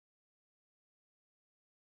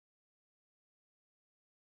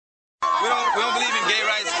We don't believe in gay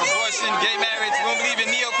rights, abortion, gay marriage. We don't believe in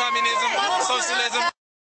neo-communism, socialism.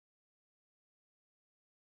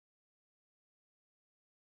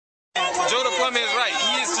 Joe the Plumber is right.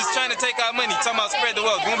 He is just trying to take our money, talking about spread the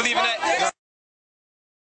wealth. We don't believe in that.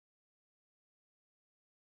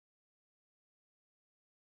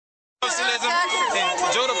 Socialism, and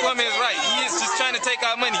Joe the Plumber is right. He is just trying to take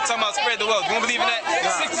our money, talking about spread the wealth. We don't believe in that.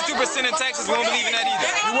 62% in taxes, we don't believe in that either.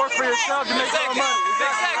 You work for yourself to make your own money.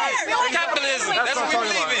 Exactly. Capitalism. That's what we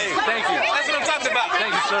believe in. Thank you. That's what I'm talking about.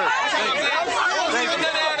 Thank you, sir. Thank you. Thank you.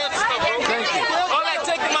 Thank you. All that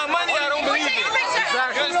taking my money, I don't believe in.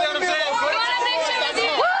 Exactly. You understand what I'm saying?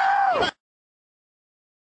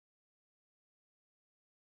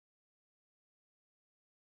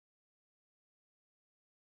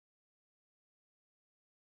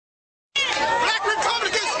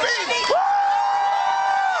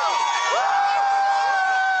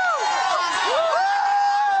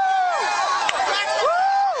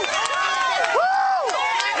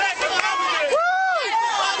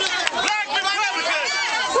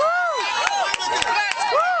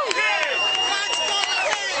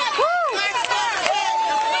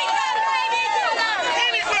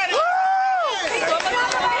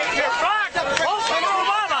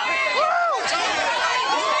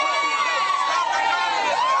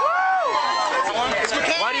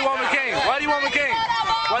 Why do you want McCain? Why do you want McCain?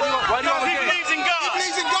 He believes in God. He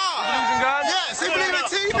believes in God. He believes in God? Yes, he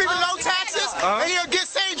believes in low taxes, and he'll get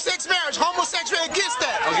same-sex marriage. Homosexual against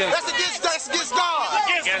that. Okay. That's against